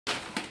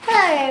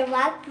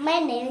everyone, my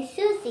name is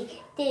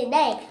Susie.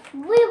 Today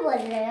we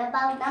will learn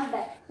about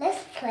numbers.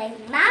 Let's play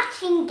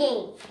matching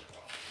game.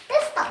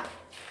 Let's start.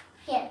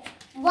 Here,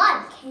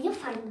 1. Can you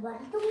find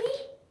 1 to me?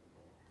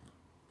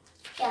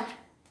 Yeah.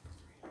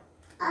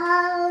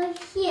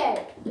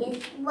 Here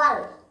is 1.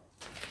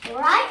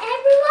 Right,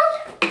 everyone?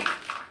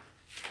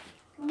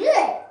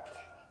 Good.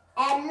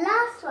 And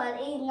last one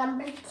is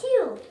number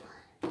 2.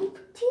 Number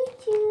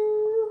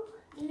 2.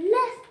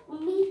 Let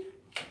me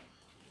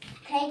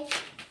take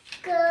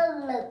a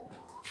look.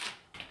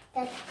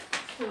 Let's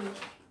see.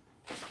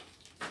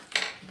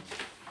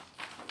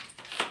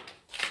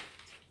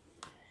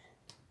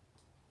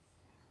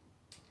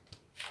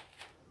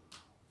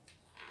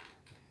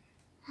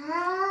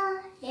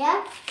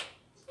 Yeah.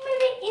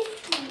 Maybe it's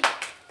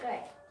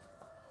good.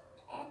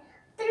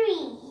 3.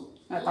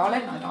 To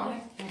lên, nói to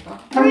lên.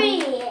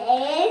 3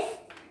 is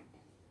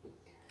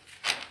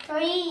 3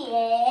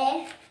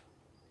 is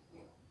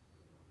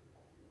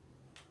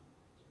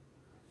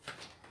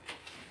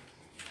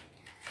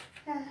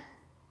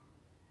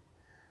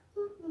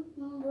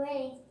where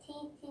is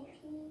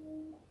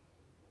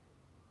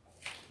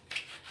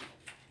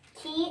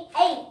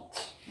TH?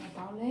 Nói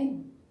to lên.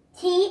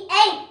 TH.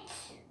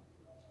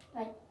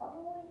 Like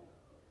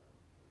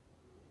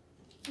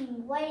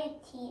where is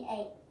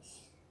TH?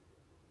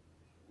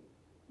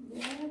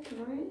 Yeah, 3.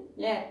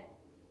 Yeah.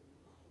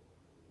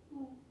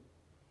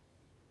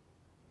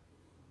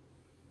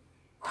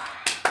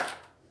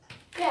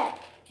 Good.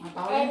 Nói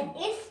to lên. And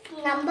it's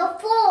number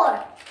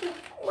 4.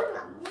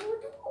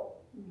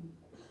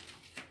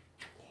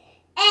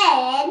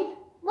 And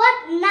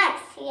what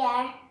next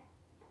here?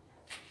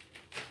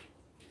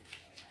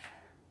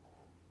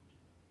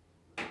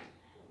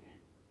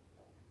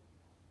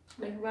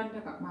 Đánh vân cho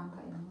các bạn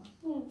thấy nó.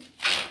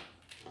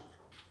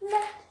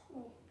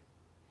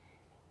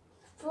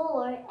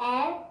 4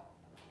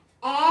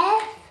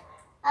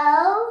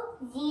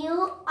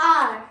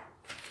 F-O-U-R.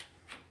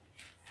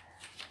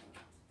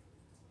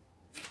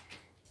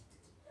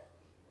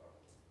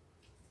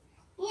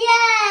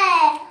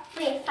 Yeah!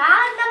 We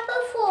found number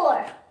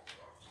 4.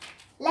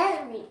 Let's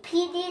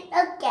repeat it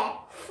again.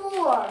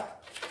 4.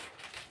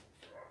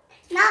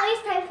 Now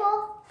it's time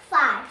for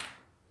 5.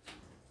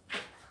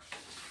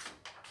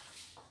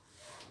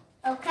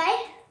 Okay?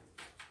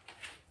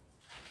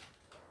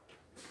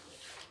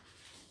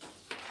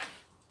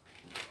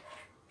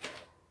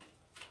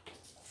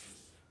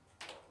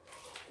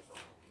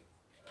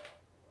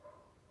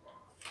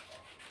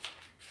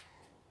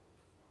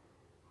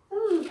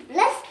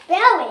 Let's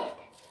spell it.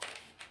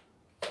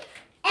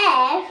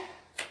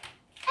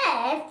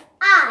 F-I-V-E.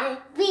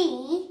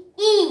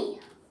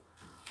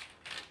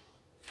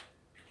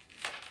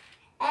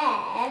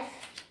 F-I-V-E.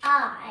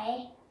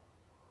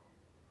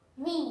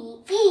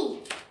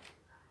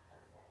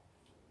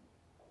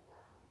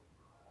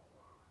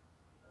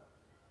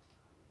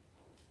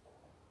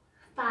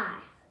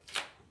 5.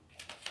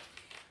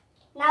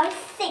 Now it's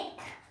 6.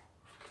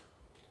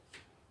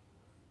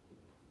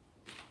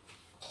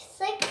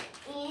 6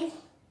 is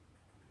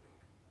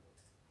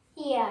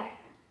here.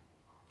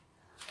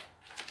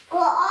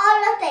 For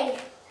all the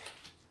things.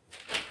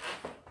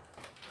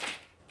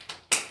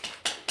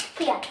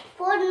 Here.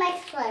 For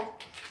next one.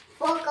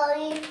 For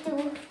going to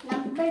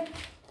number.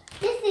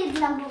 This is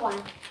number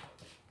 1.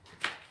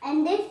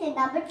 And this is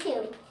number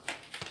 2.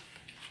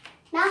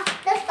 Now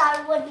let's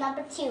start with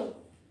number 2.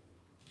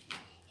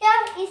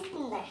 Here is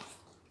next.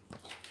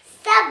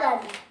 7.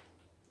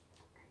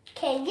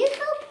 Can you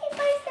help me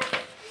by 7?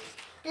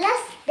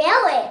 Let's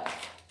spell it.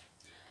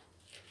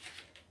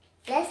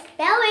 Let's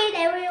spell it,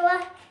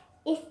 everyone.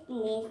 It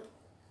means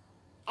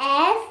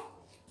S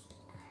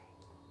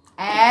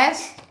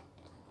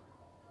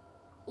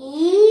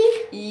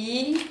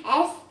E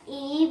S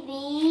E V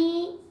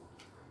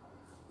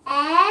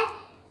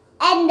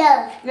N.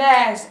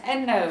 Yes,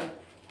 N.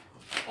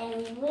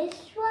 And which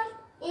one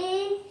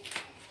is?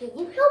 Can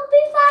you help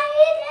me find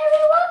it,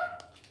 everyone?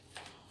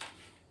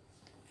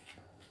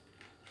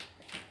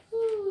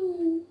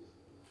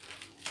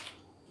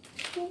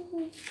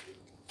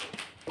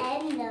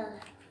 N.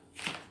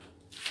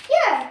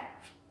 Here.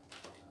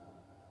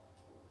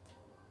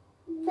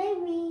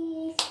 Maybe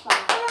it's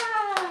fine.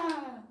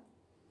 Yeah.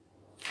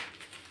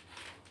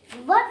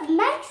 What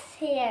next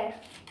here?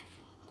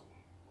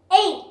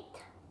 8.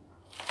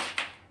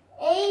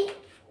 8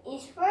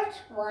 is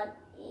first one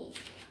is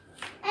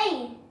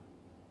 8.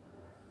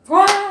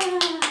 Wow.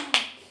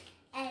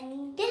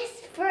 And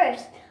this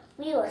first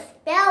we will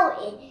spell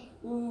it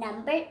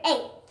number 8.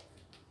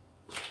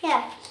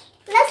 Here,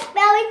 let's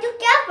spell it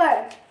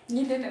together.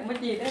 Nhìn đến nữa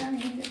mất gì đó.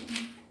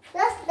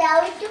 Let's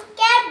spell it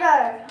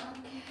together.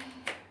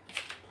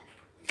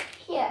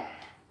 Here.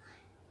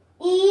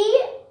 E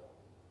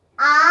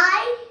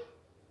I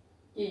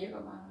Gì vậy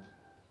các bạn?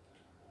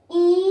 E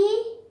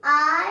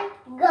I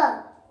G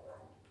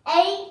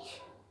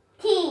H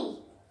T.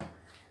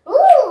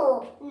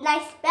 Ooh,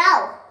 nice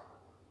spell.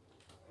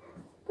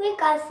 We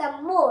got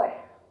some more.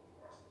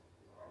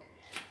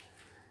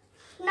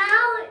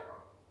 Now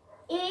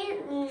is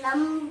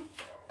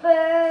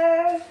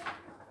number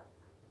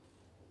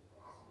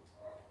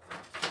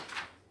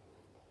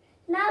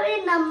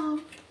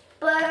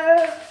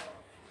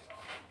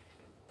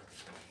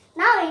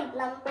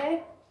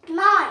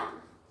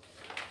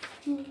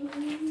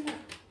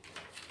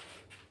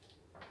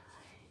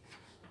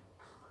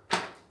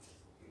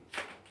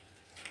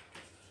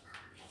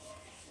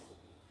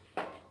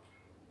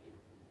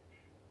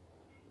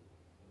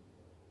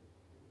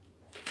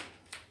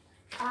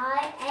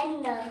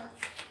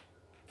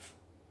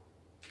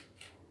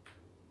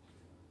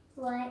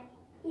What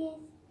is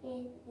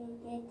it?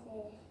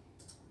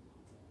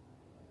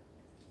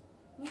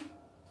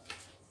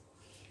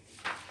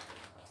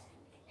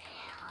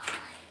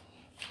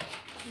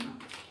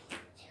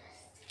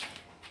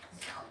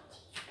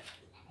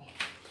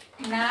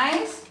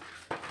 Nice.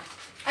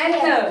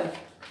 Enter.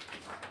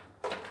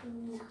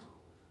 No.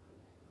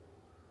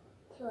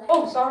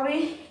 Oh,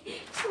 sorry.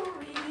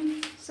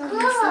 Sorry. Sorry,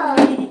 Good.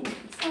 sorry.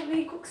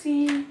 Sorry,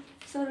 Cookie.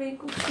 Sorry,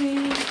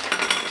 Cookie.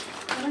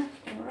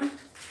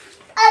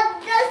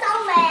 There's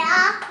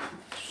somewhere.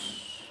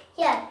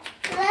 Here,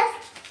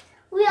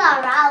 we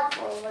are out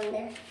over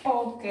there.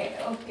 Okay,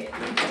 okay.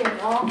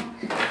 Get on.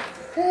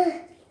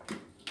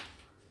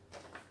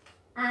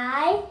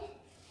 I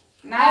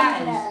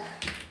Nice. Nice.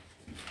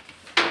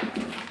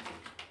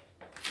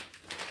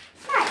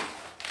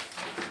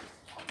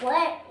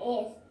 Where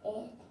is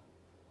it?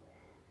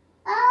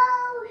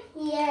 Oh,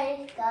 here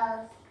it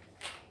goes.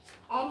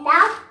 And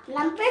now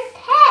number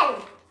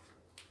 10.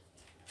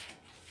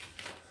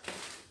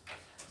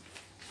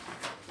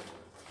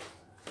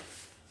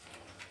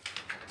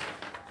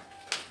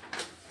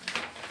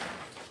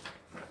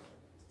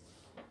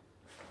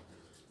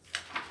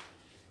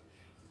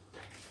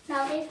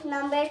 Now it's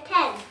number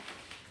 10.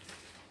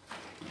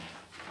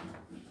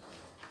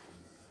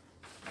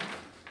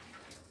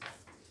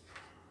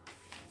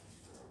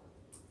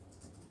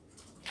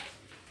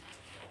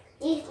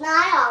 It's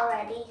 9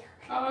 already.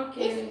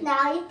 Okay. It's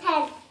now it's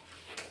 10.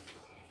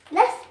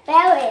 Let's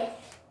spell it.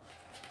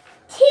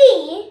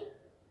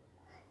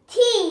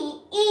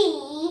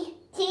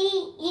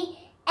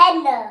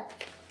 T-E-T-E-N.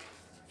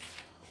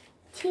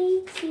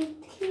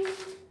 T-T-T.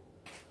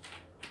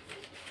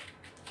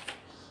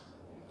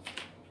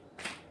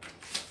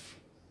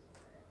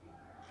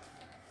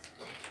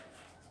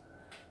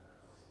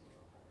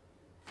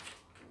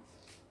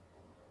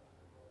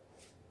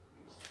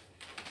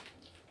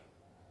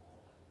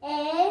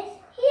 Is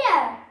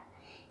here.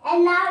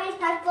 And now it's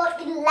time for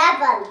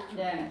 11.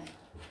 Yes.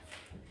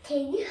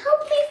 Can you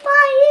help me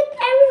find it,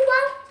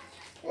 everyone?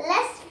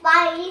 Let's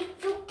find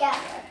it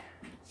together.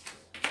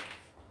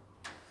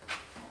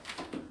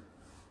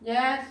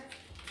 Yes.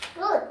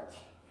 Good.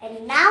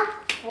 And now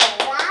for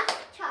last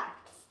chart.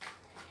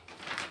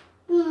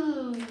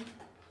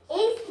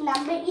 It's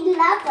number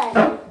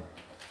 11.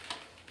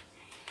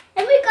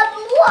 And we got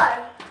more.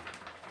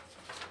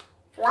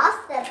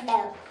 Lots of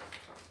them.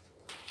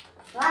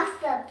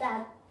 Lots of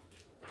them.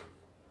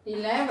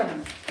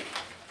 11.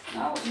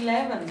 No,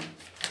 11.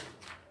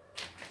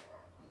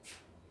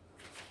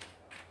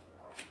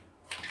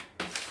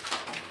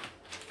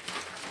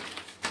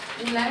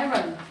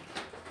 Eleven.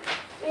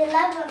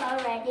 11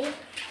 already.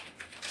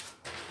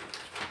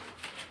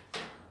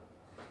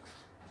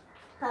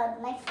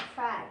 Let's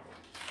try.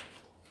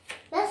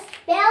 Let's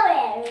spell it,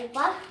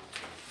 everyone.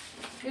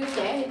 Đưa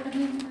trẻ đi con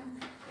đi.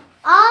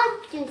 On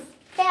to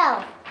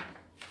spell.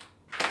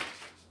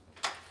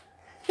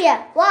 Here,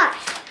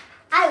 watch.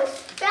 I will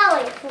spell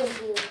it for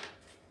you.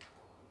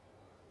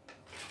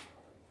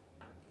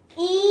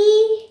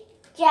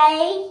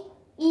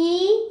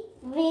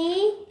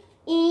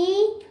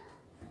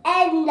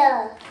 E-J-E-V-E-N.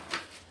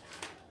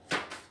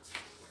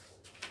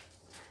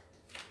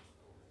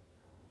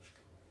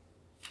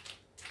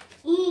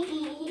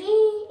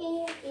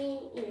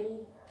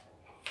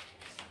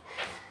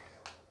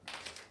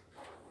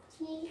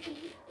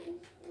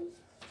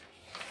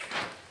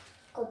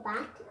 Go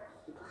back.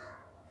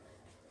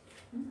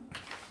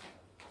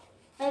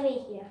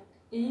 Maybe here.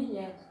 E,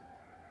 yes.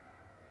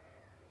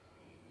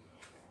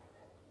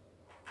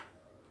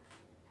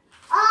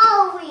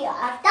 Oh, we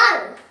are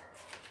done.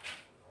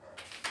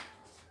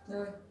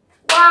 Rồi.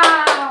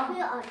 Wow.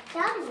 We are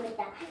done with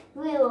that.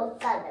 We will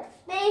done a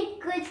big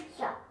good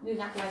job. Đưa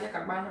nhắc lại cho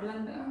các bạn một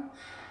lần nữa.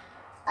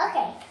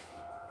 Okay.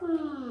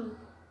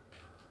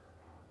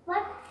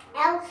 What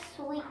else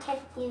we can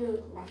do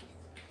next?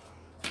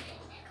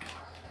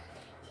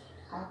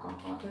 Còn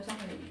thôi xong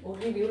rồi. Ủa,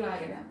 review lại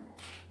cái đó.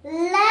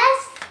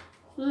 Let's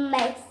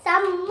make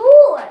some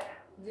more.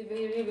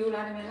 Review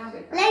lại để mình làm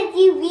cái. Let's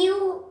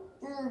review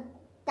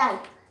that.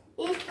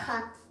 It's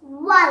called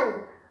one.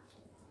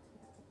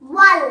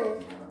 One.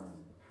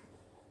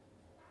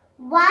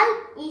 One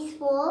is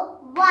for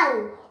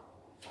one.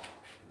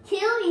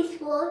 Two is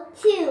for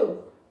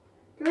two.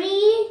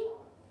 Three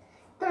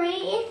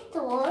is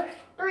for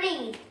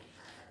three.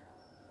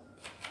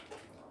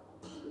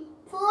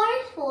 Four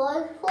is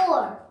for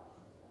four.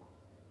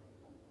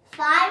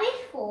 Five is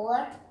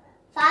for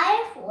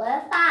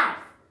five.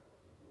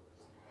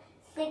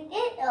 Six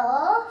is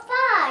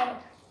five.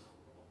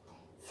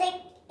 Six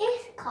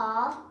is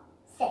called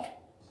six.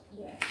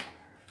 Yes.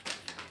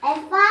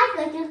 And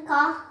five is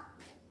called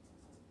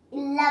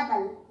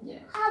 11.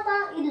 Yes. How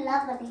about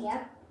 11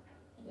 here?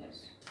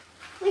 Yes.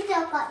 We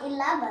still got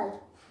 11.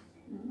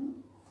 Mm-hmm.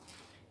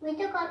 We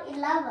still got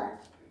 11.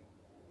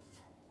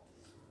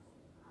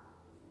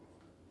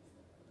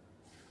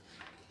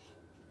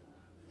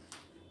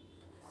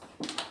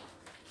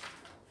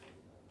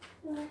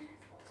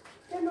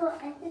 Cái đuôi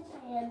anh sẽ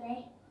chạy ở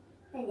đây.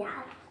 Là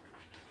dạ.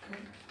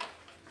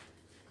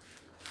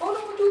 Ủa,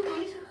 đâu có chui tay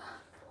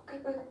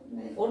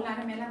 4 lại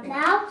mẹ làm việc.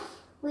 Now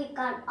we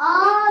got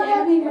all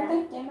Chém đi mất the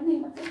tích, chém đi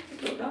mất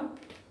tích. Được đó.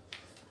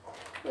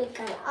 we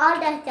got all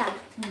the done.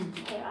 Ừ.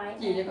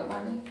 Chỉ cho các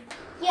bạn đi.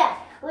 Yeah,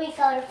 we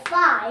got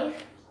 5,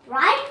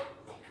 right?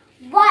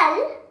 1,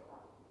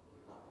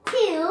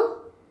 2,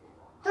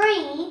 3,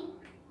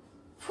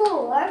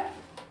 4,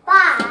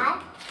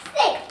 5,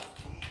 6.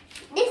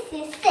 This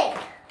is 6.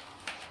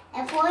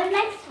 And for the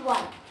next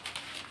one,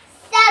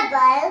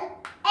 7,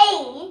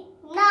 8,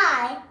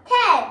 9,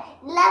 10,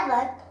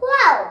 11,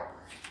 12.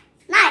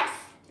 Nice.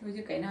 Thôi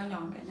chứ cái nào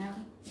nhọn cái nào.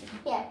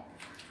 Here,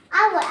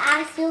 I will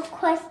ask you a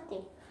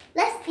question.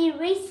 Let's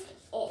erase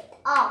it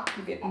off.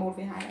 Viết 1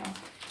 với 2 đó.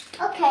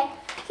 Okay,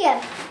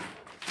 here.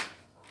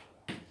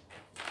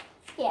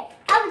 Here,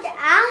 I would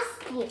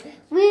ask you.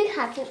 We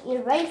have to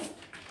erase.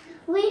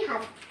 We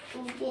have to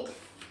do this.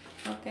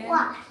 Ok.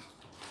 Watch.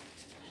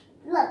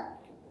 Look.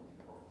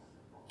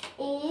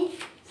 Is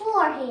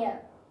 4 here,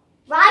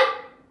 right?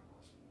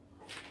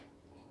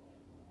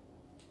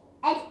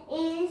 And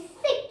is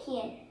 6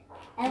 here.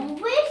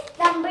 And which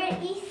number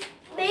is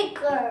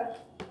bigger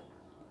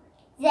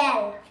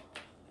than?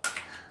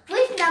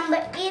 Which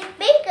number is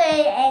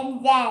bigger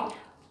than that?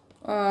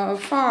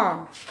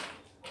 4.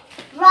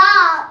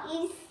 Wrong,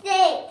 is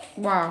 6.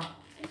 Wow.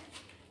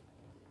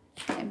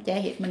 Em che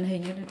hết màn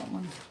hình cho các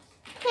bạn.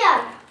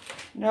 Here.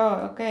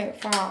 Rồi, ok,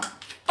 4.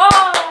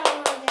 Oh,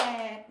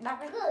 yeah. Đọc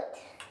cái. Good.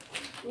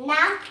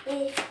 Now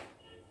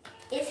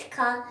it's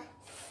called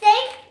 6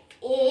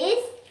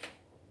 is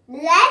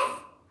less.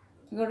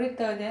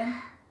 Greater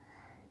than.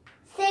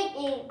 6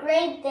 is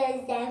greater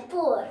than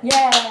 4.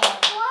 Yeah. 4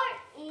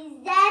 is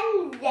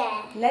than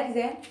that. Less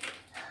than.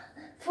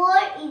 4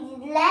 is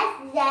less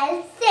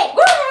than 6.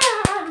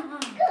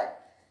 Good.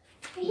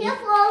 Here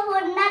for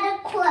another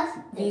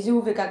question. Ví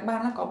dụ với các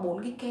bạn là có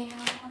 4 cái keo.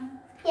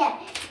 Yeah,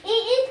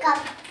 it's got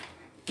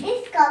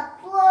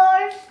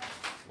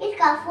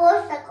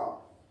 4 circles.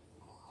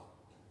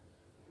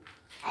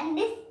 And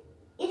this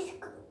is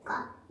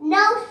got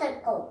no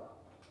circle.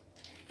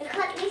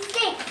 Because it's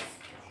 6.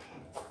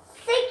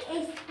 6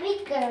 is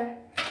bigger.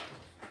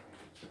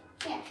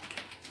 Yeah.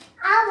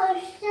 I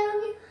will show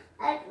you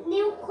a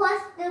new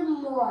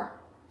question more.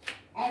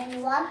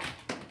 Everyone,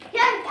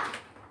 here we go.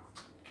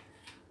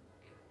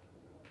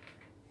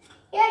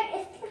 Here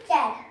is the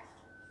dead.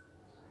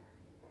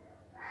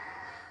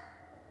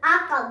 I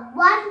got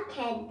 1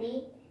 candy.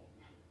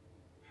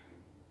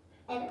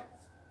 And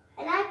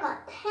I got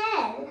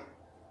 10.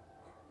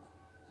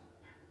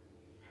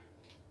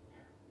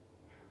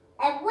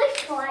 And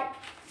which one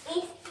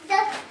is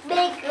the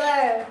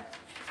bigger?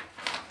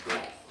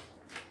 Yes.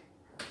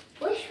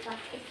 Which one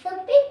is the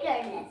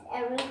biggerness,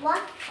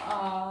 everyone?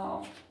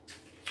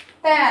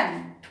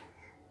 10.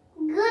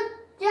 Good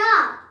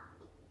job,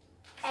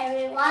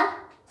 everyone.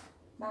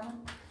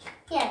 Vâng.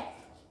 Here,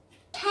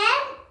 10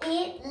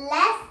 is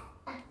less.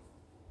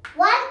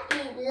 1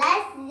 is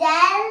less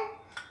than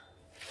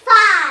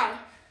 5.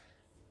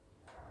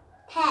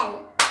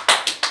 10.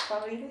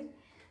 Sorry đấy.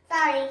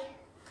 Sorry.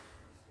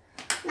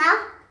 Now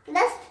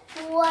let's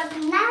do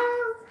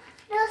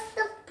the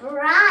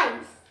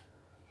surprise.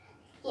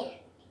 Here,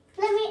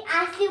 let me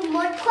ask you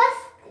more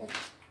questions.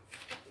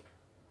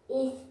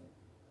 Is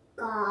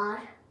God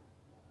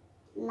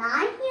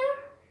 9 here?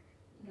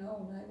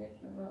 No, not yet.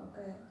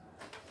 Okay.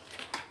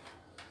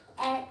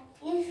 And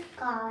is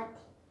God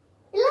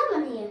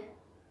 11 here?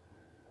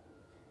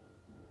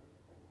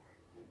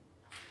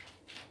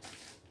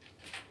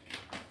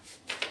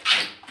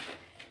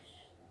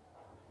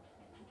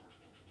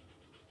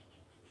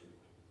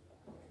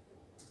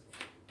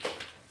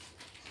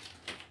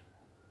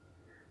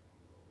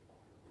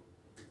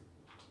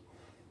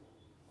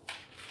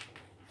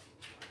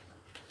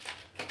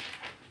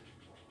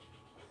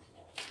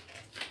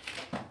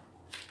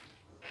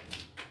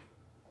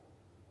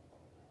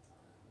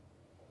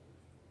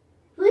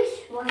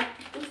 Which one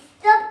is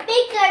the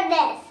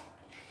biggerness?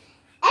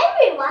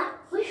 Everyone,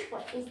 which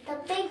one is the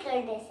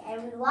biggerness,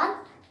 everyone?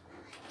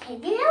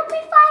 Can you help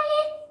me find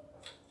it?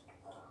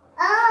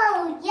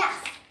 Oh, yes.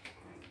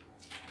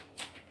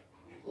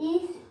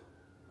 It's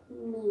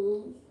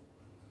me.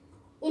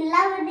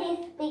 11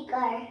 is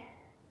bigger.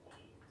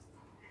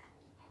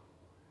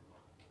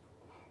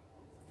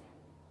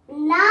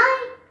 9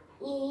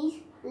 is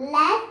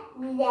less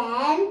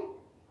than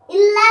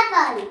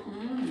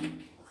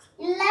 11.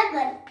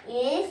 11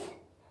 is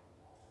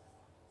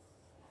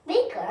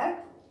bigger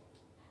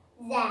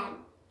than.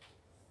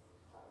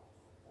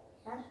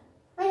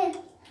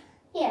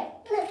 Here,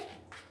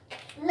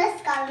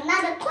 let's got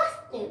another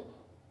question.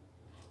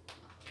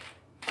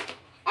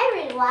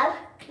 Everyone,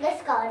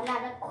 let's got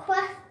another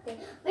question.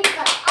 We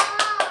got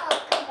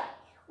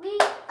we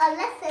a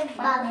lesson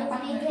about the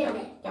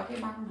beginning. Cho cái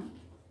băng này.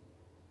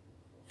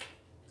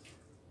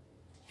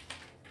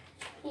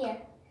 Here.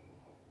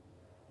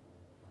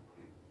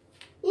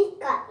 It's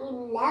got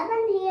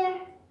 11 here.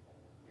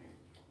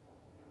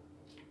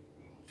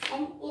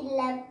 And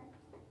 11.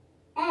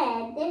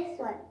 And this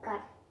one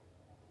got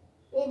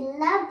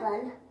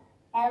 11.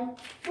 And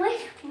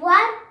which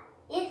one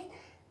is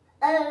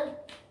a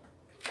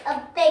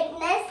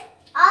bigness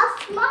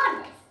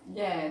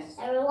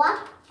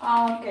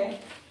Okay.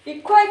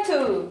 Equate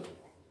to.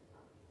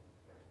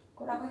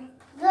 Cô đọc đi.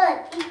 Good.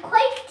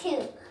 Equate to.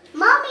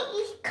 Mommy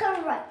is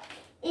correct.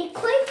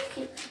 Equate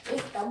to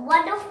is the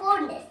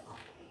wonderfulness.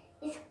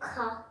 It's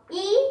called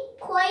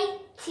equate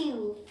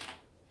to.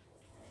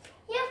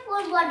 Here's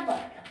one word.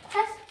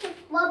 Question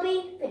will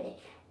be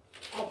finished.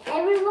 And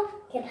everyone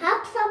can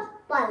have some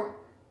fun.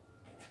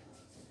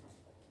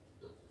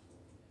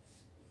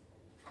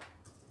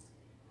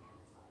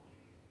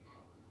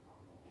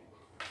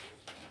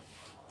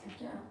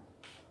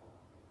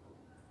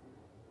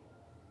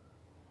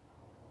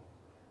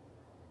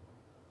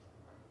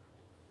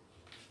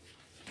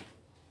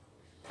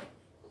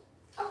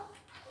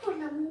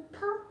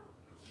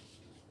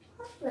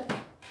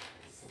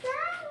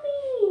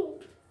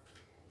 Sammy!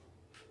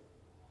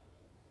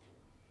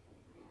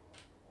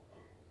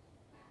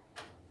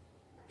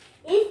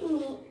 Is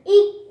me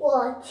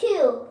equal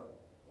to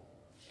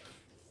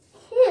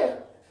 2.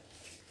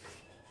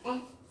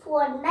 And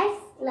for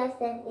next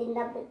lesson in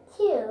number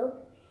 2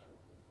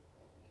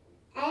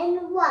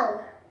 and 1.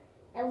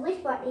 And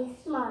which one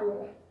is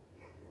smaller?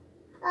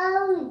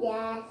 Oh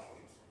yes.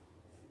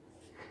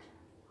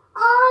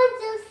 I'll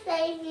just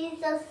say he's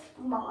the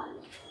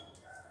smallest.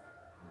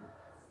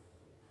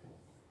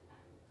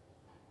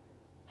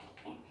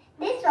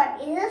 This one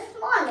is the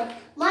smallest.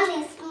 One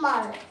is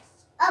smaller.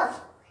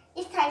 Oh,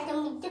 it's time for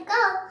me to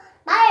go.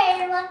 Bye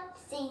everyone.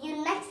 See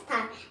you next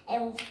time.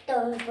 And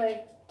don't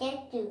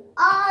forget to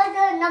all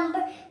the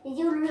numbers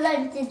you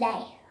learned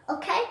today.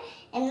 Okay?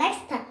 And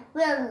next time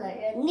we'll learn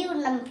a new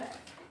number.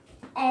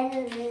 And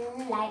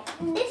like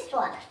this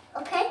one.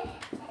 Okay?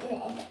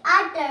 And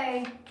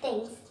other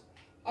things.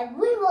 And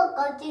we will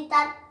go do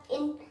that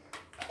in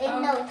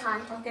no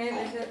time. Ok,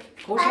 bây giờ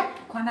cô sẽ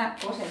khoan đã,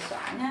 cô sẽ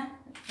xóa nhá.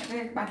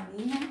 Cái bằng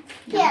lý nhá.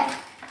 Yes.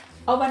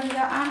 Open your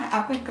eye.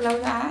 Open close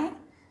your eye.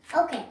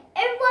 Okay,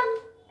 everyone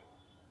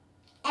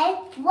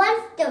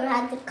still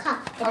has to come.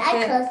 And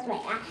Okay. I close my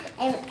eye.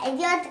 And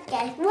you have to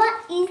guess what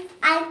is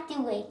I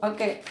doing.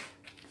 Ok.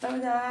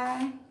 Close your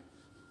eye.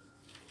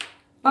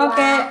 Wow. Ok,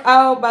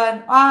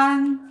 open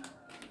one.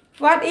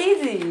 What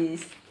is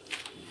this?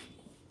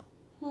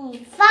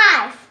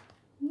 5,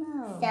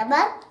 No.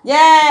 7.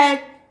 Yeah.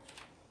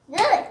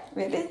 Good.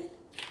 Viết đi.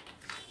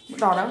 Bút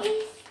đỏ đâu?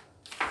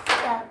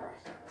 7.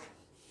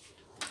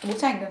 Bút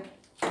chanh rồi.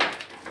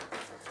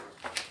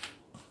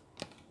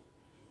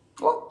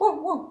 Ô,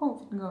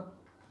 giật ngược.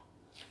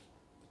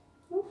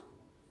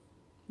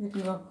 Giật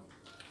ngược.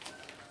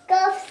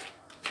 Go.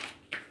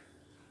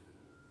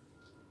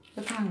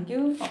 Cho thẳng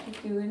chứ, có cái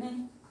chữ này.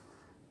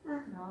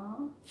 Đó,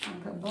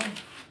 thẳng thượng thôi.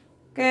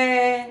 Ok.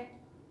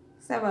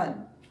 7.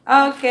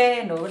 Ok,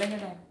 nối đây như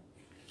này.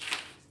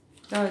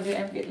 Rồi, giờ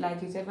em viết lại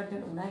chữ 7 cho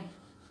đúng đây.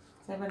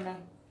 7 đây.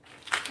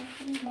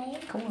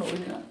 Không nối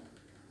nữa.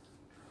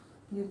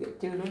 Như viết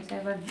chữ luôn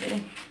 7. Để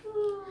đây.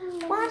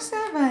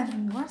 What 7?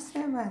 What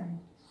 7?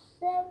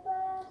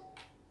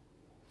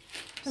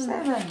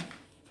 7.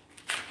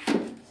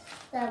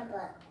 7.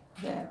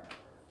 Yeah.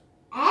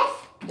 S.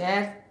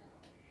 Yes.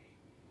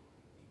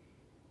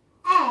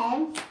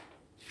 M.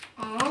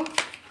 S.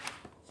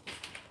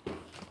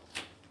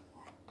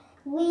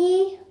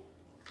 We.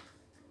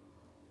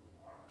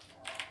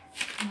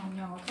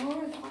 Nhỏ thôi,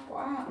 to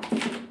quá.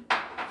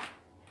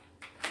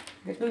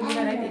 Cái từ như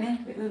đây tí này,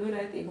 cái từ như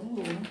đây tí không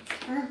đủ.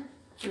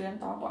 Từ em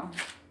to quá.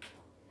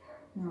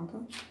 Nhỏ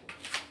thôi.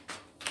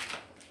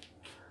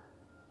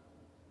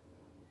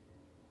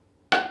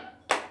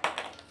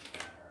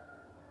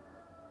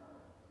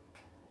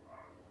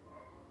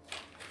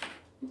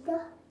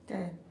 Ok.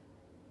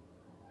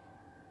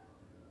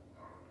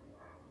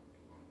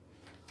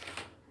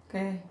 Ok.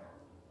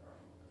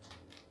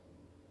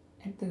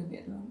 Em từ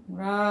viết luôn.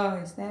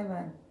 Rồi,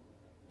 7.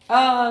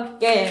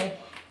 Ok.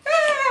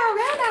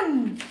 Well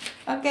done.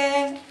 Ok.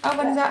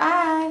 Open your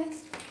eyes.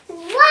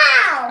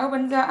 Wow.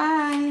 Open your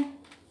eyes.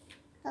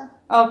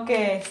 Ok.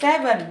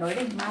 7. Nối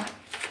đi. Mặt.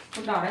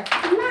 Bút đỏ đấy.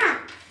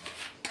 Map.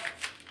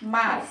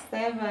 Mặt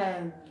 7.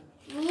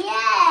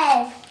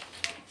 Yes.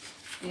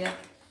 Yeah.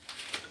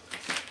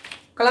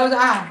 Close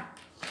your eye.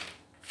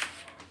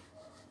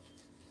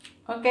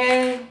 Ok.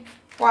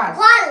 Quạt.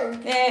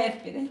 1.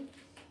 Yeah, viết đi.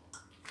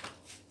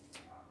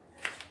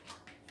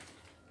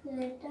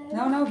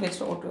 No, viết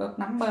số trước,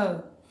 number.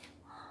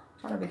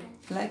 Sau đó viết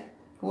select,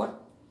 put.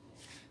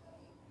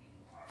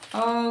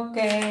 Ok.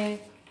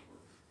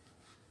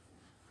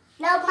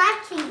 No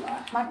matching.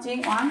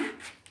 Matching one.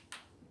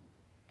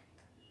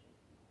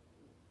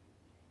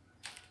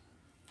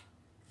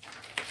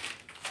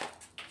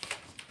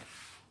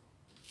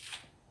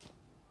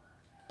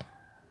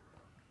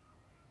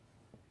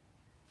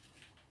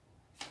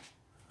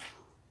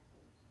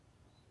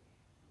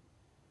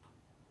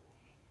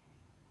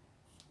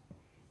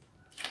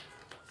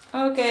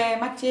 Ok,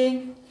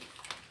 matching.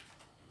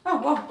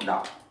 Oh, wow,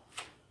 đỏ.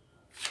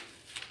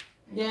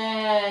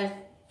 Yes.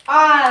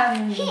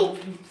 On.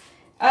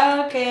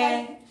 Ok.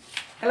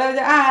 Close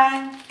your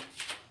eye.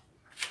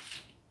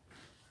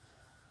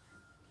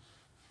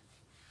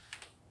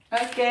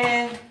 Ok.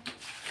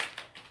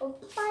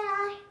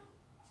 Bye.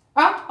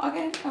 Oh,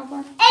 again.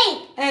 Open.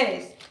 8.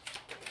 Ace.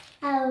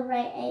 I'll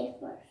write A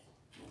first.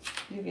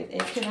 Đi viết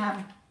Ace thế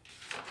nào?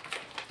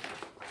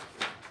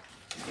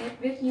 Ace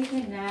viết như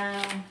thế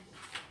nào?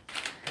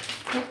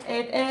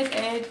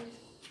 Ace.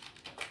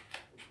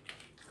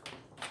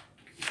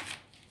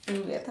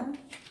 Viết thôi.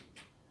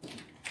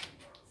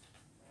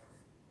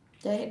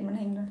 Chạy hết màn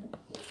hình rồi.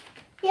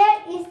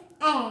 Here is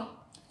A.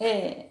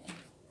 A.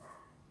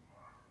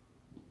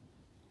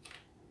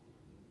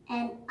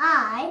 And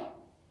I.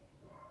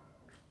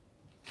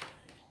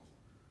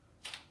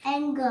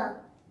 And G.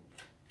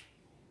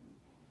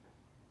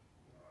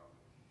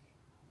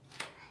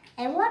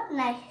 And what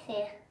next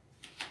here?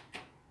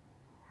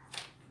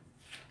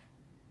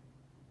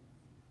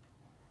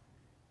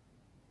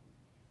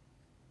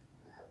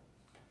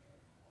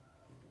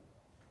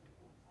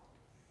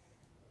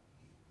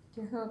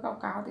 Chứ hơi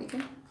cao tí chứ.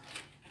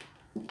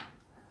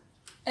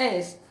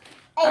 Ace.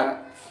 Ace.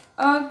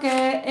 Ok,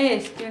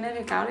 Ace. Chứ này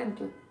thì cao lên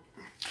chút.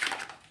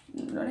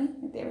 Đó đấy,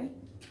 tiếp đi.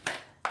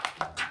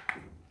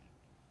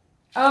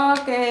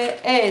 Ok,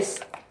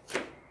 Ace.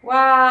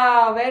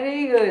 Wow,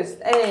 very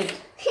good. Ace.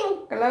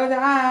 Close the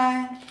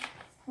eye.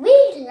 We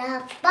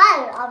love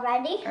fun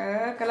already.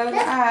 Close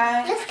the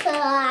eye. Let's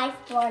try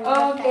for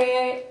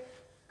Okay.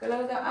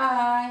 Close the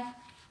eye.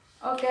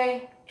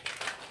 Okay.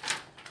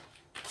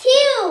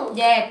 2.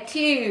 Yeah,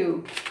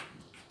 2.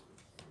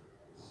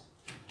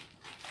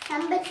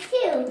 Number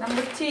 2.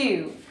 Number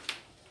 2.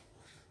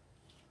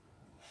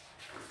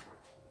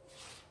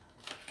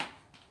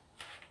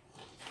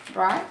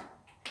 Right?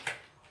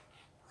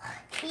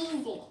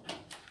 Easy.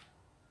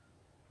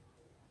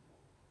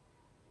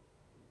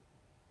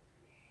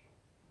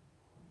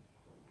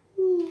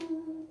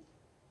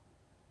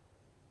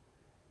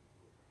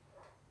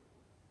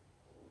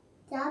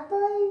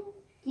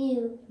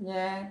 W.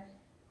 Yeah.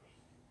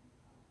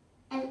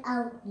 And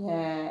O.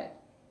 Yeah.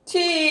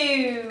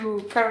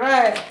 2.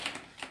 Correct.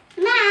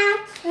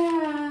 Math.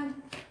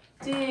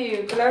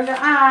 2. Close the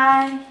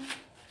eye.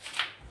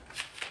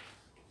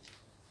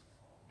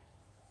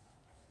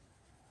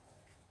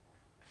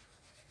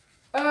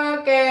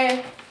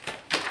 Okay.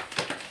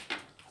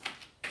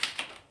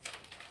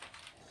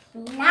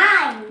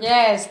 9.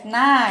 Yes,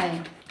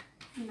 9.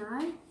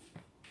 9.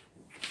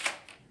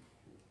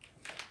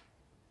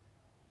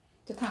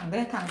 Cho thẳng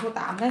đây, thẳng số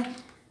 8 đây.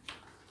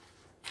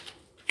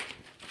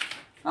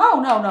 Oh,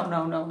 no.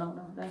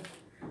 Đây.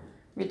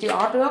 Vì chữ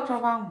O trước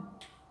sao không?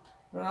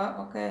 Rồi,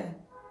 ok.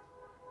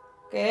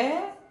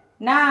 Kế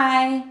 9.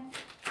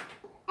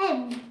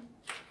 And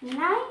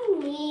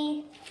 9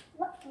 is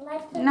what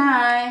letter?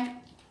 9.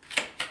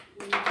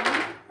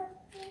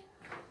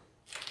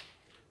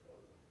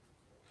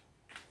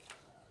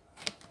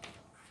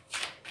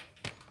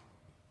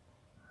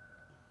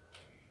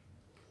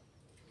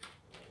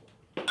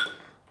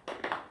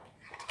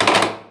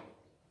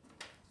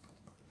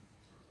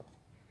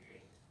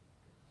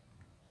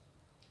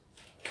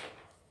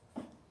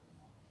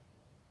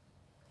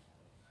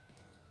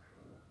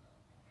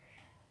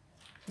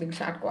 Đừng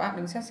sát quá,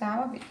 đừng sát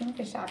sao, bị chúng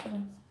phải sát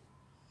rồi.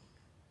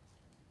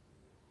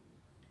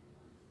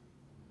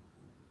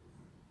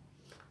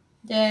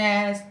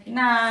 Yes, 9.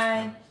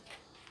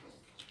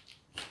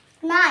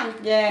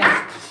 9. Yes,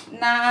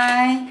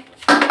 9.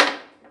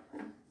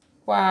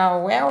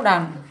 Wow, well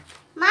done.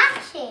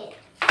 Match it.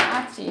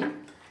 That's it.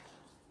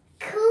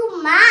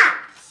 Cool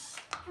maths.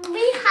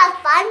 We have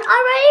fun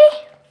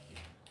already.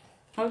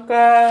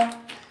 Okay.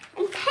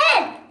 And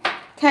 10.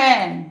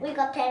 10. We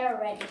got 10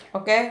 already.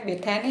 Okay, viết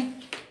 10 đi.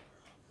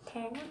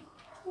 10.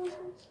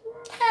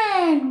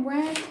 10,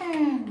 where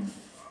 10?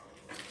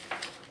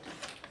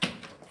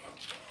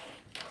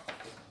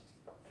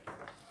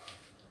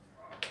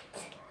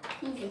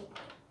 Easy.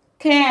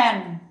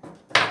 10.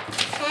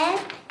 10.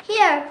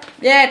 Here.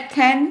 Yeah,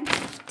 10.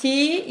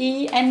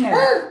 T-E-N.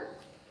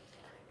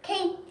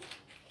 Okay.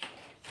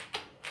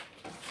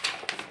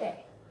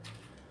 There.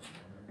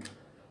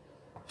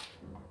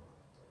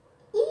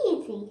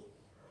 Easy.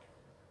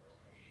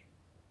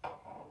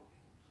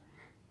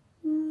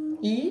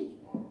 Ý.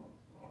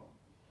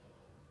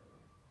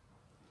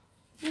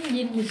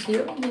 Nhìn một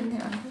xíu, nhìn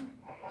theo anh.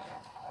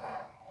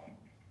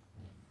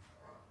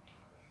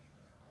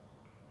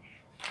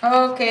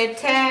 Okay,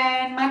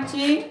 10,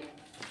 Machi.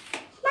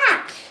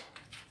 Match.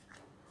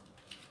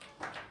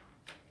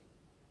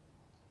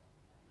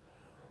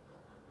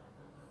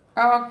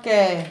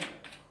 Okay.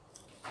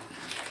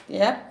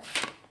 Yep.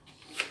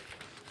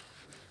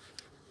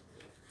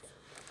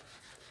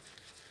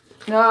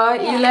 Rồi,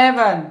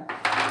 11.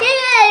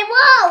 Hey,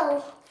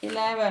 whoa.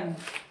 11.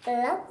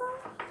 11.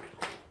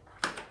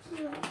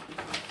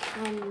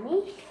 And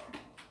me.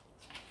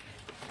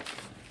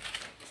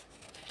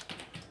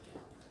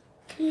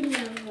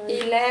 11.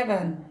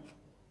 11.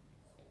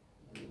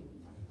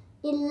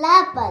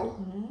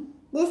 11.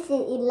 This is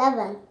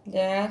 11.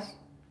 Yes.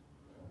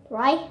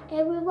 Right,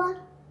 everyone?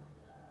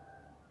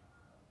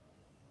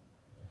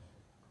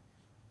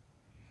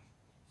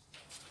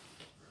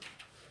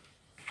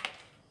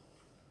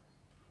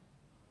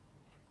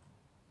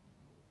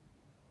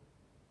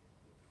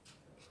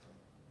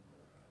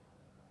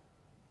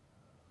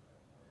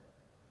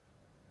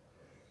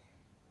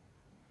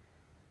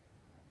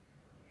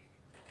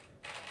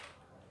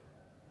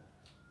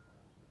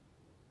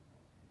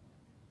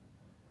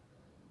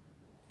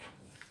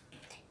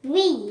 V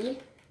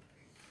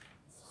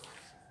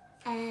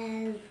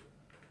and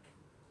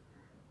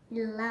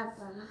 11.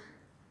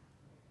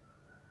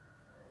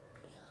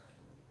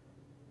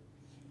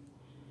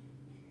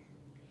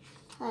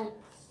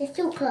 It's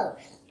too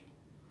close.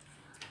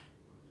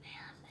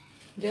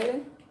 Dễ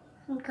đấy.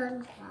 Không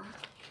cân quá.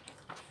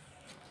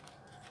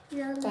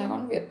 Tài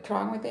con Việt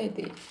thoáng với tê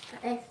tí.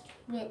 Đây,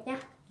 Việt nhá.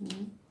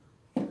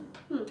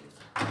 Ừ.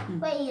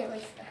 Wait here,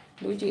 wait.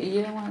 Đuổi chữ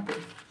Y ra ngoài tí.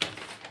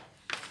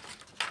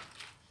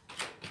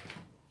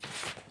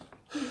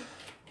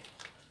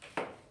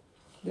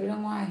 Đưa ra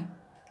ngoài.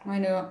 Ngoài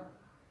nữa.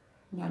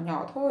 Nhỏ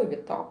nhỏ thôi, Việt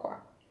to quá.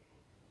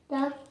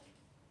 Đó.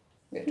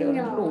 Việt trở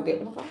nó không đủ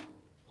tiện lắm con.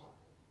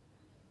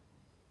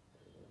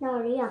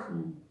 Nào đi à? Ừ.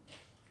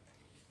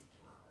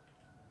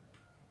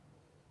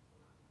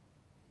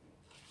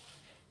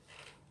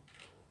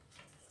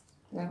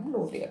 Là không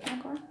đủ tiện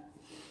lắm con.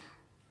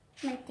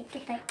 Mày thích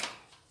cái tay.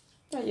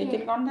 Là gì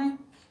trên con đây?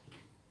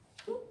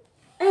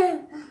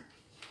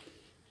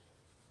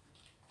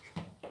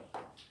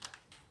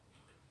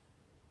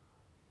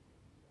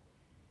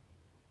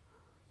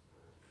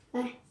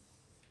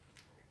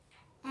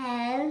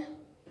 And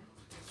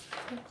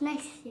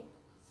next.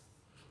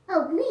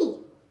 Oh, me.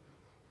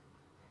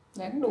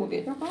 Đấy không đủ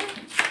tiện cho con.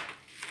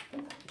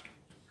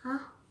 Hả?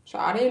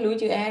 Xóa đi, lưới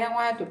chữ E ra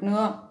ngoài chút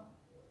nữa.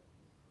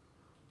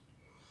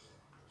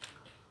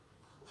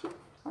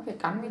 Có phải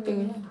cắn cái chữ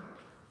này.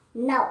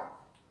 No.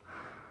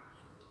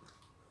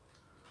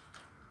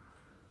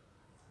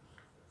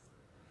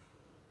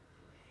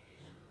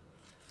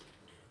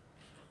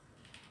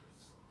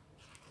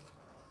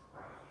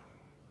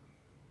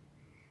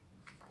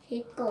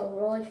 Hết cổ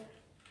rồi.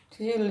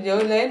 Thì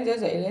dơ lên, dơ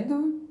giấy lên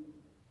thôi.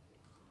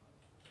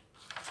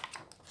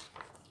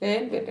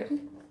 Lên, Việt đấy.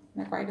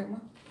 Mày quay được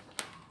không?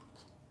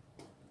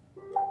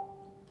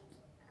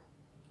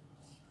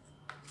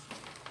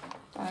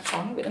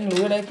 Con Việt đang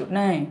lùi ở đây chút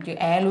này. Chữ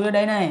E lùi ở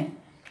đây này.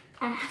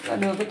 Là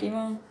được cái chị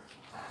mà.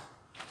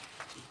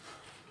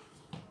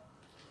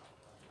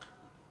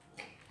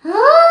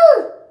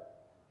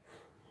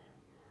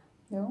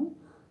 Đúng.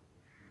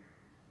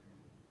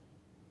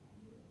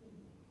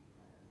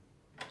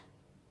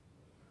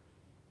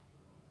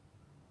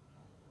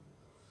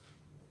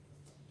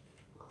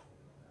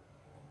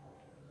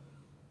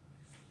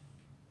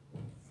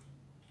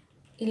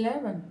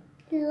 Eleven.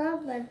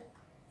 11.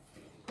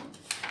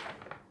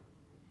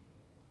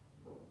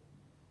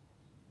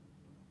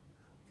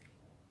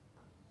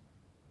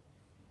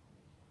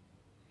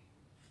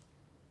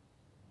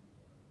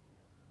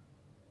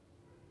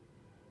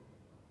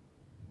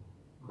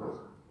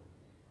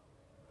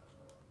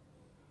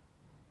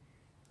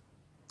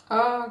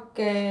 Ok,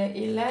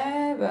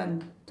 11.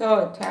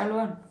 Rồi, theo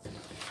luôn.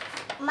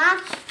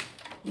 Match.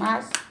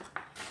 Math.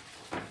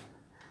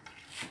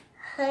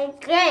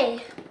 Great.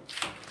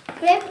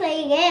 Great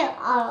play game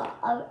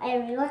of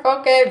everyone.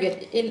 Ok,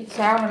 Việt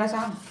sao nó ra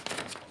sao?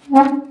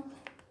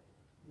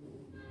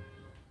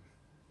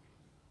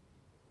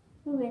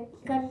 Việt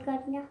cân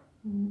nhá.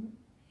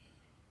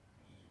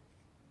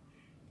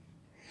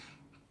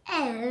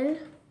 And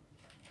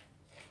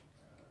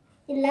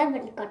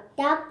 11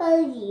 got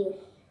W.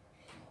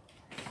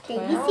 Can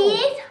you see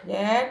it?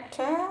 Yeah,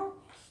 theo.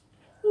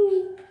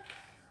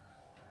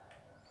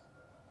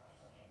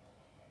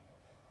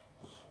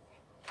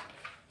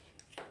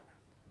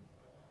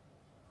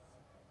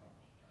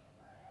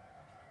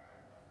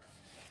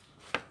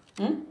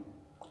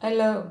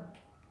 L.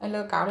 L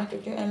cáo lên chút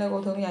chứ, L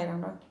cô thương dạy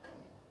rằng đó.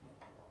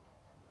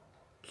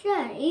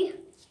 J.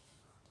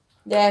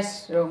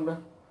 Yes, đúng rồi.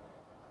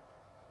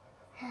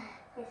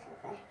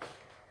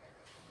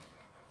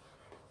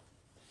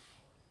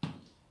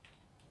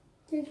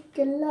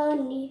 Cái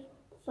lớn đi.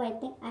 Phải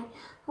tiếng Anh,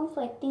 không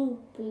phải tiếng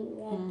Việt.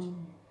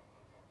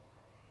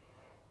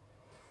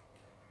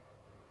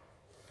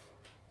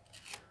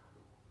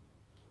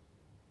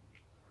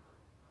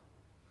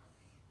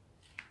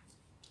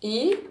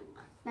 Ý.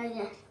 Now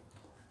yes.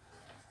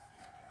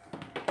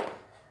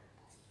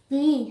 V.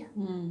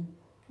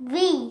 V.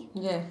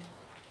 Yeah.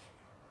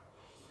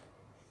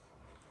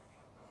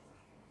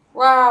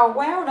 Wow,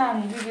 well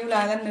done. Review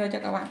lại lần nữa cho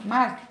các bạn.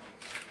 Math.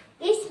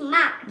 It's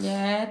math.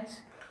 Yes.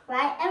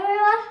 Right,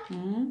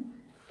 everyone?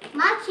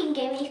 Matching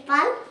game is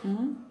fun.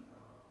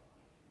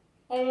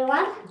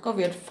 Everyone? Có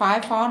viết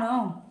 5 for nữa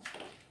không?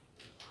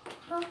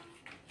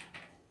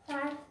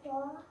 5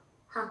 for.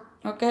 Huh.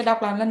 Ok,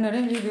 đọc lại lần nữa đi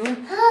review.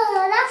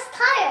 That's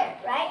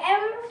tired, right,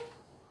 everyone?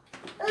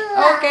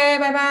 Ok,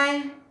 bye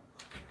bye.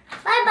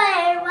 Bye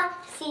bye, everyone.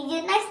 See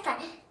you next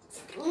time.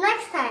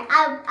 Next time,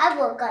 I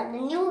will got a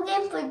new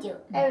game for you,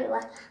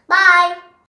 everyone. Bye.